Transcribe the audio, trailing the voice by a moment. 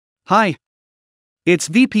Hi, it's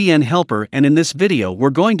VPN Helper, and in this video we're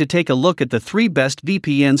going to take a look at the 3 best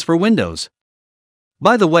VPNs for Windows.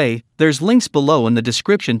 By the way, there's links below in the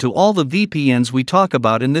description to all the VPNs we talk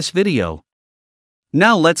about in this video.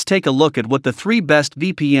 Now let's take a look at what the 3 best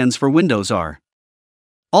VPNs for Windows are.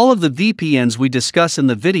 All of the VPNs we discuss in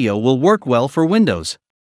the video will work well for Windows.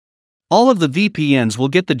 All of the VPNs will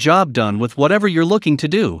get the job done with whatever you're looking to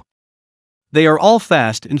do. They are all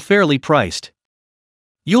fast and fairly priced.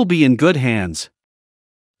 You'll be in good hands.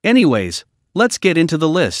 Anyways, let's get into the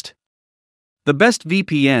list. The best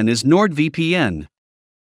VPN is NordVPN.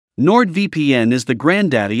 NordVPN is the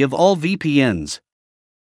granddaddy of all VPNs.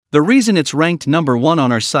 The reason it's ranked number 1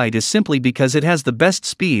 on our site is simply because it has the best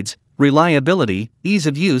speeds, reliability, ease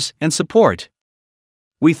of use, and support.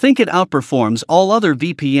 We think it outperforms all other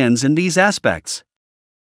VPNs in these aspects.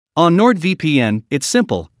 On NordVPN, it's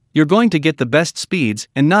simple: you're going to get the best speeds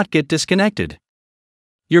and not get disconnected.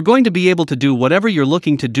 You're going to be able to do whatever you're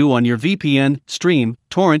looking to do on your VPN, stream,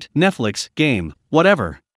 torrent, Netflix, game,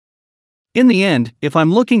 whatever. In the end, if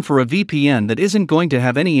I'm looking for a VPN that isn't going to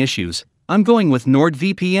have any issues, I'm going with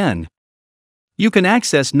NordVPN. You can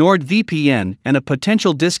access NordVPN and a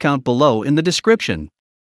potential discount below in the description.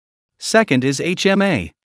 Second is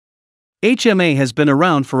HMA. HMA has been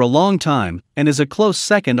around for a long time and is a close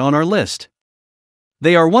second on our list.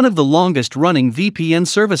 They are one of the longest running VPN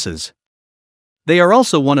services. They are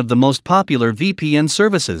also one of the most popular VPN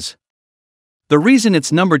services. The reason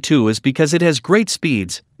it's number 2 is because it has great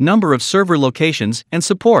speeds, number of server locations, and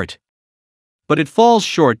support. But it falls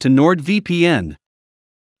short to NordVPN.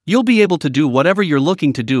 You'll be able to do whatever you're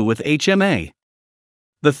looking to do with HMA.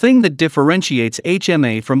 The thing that differentiates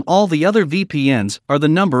HMA from all the other VPNs are the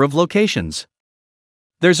number of locations.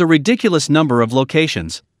 There's a ridiculous number of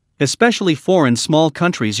locations, especially foreign small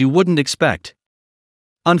countries you wouldn't expect.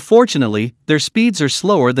 Unfortunately, their speeds are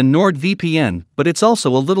slower than NordVPN, but it's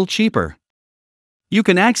also a little cheaper. You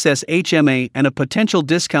can access HMA and a potential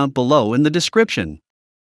discount below in the description.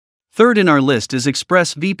 Third in our list is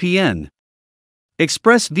ExpressVPN.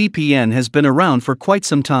 ExpressVPN has been around for quite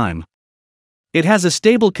some time. It has a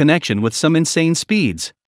stable connection with some insane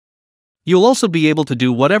speeds. You'll also be able to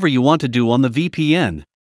do whatever you want to do on the VPN.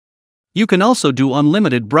 You can also do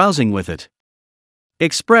unlimited browsing with it.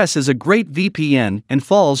 Express is a great VPN and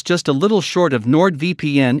falls just a little short of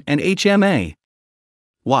NordVPN and HMA.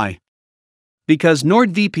 Why? Because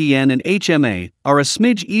NordVPN and HMA are a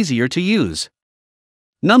smidge easier to use.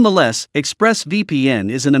 Nonetheless, ExpressVPN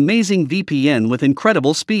is an amazing VPN with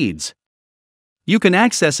incredible speeds. You can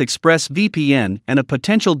access ExpressVPN and a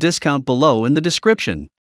potential discount below in the description.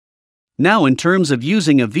 Now, in terms of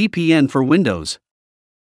using a VPN for Windows.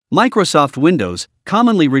 Microsoft Windows,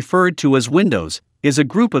 commonly referred to as Windows, is a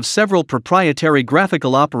group of several proprietary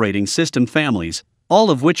graphical operating system families,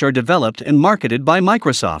 all of which are developed and marketed by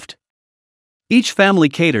Microsoft. Each family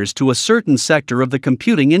caters to a certain sector of the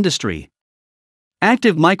computing industry.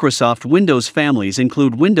 Active Microsoft Windows families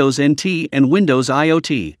include Windows NT and Windows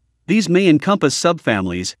IoT. These may encompass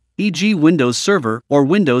subfamilies, e.g. Windows Server or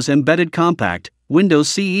Windows Embedded Compact, Windows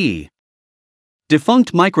CE.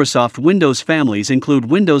 Defunct Microsoft Windows families include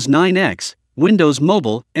Windows 9X, Windows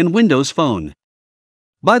Mobile, and Windows Phone.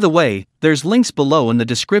 By the way, there's links below in the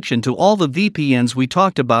description to all the VPNs we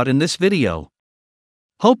talked about in this video.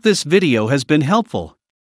 Hope this video has been helpful.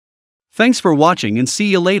 Thanks for watching and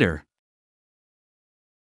see you later.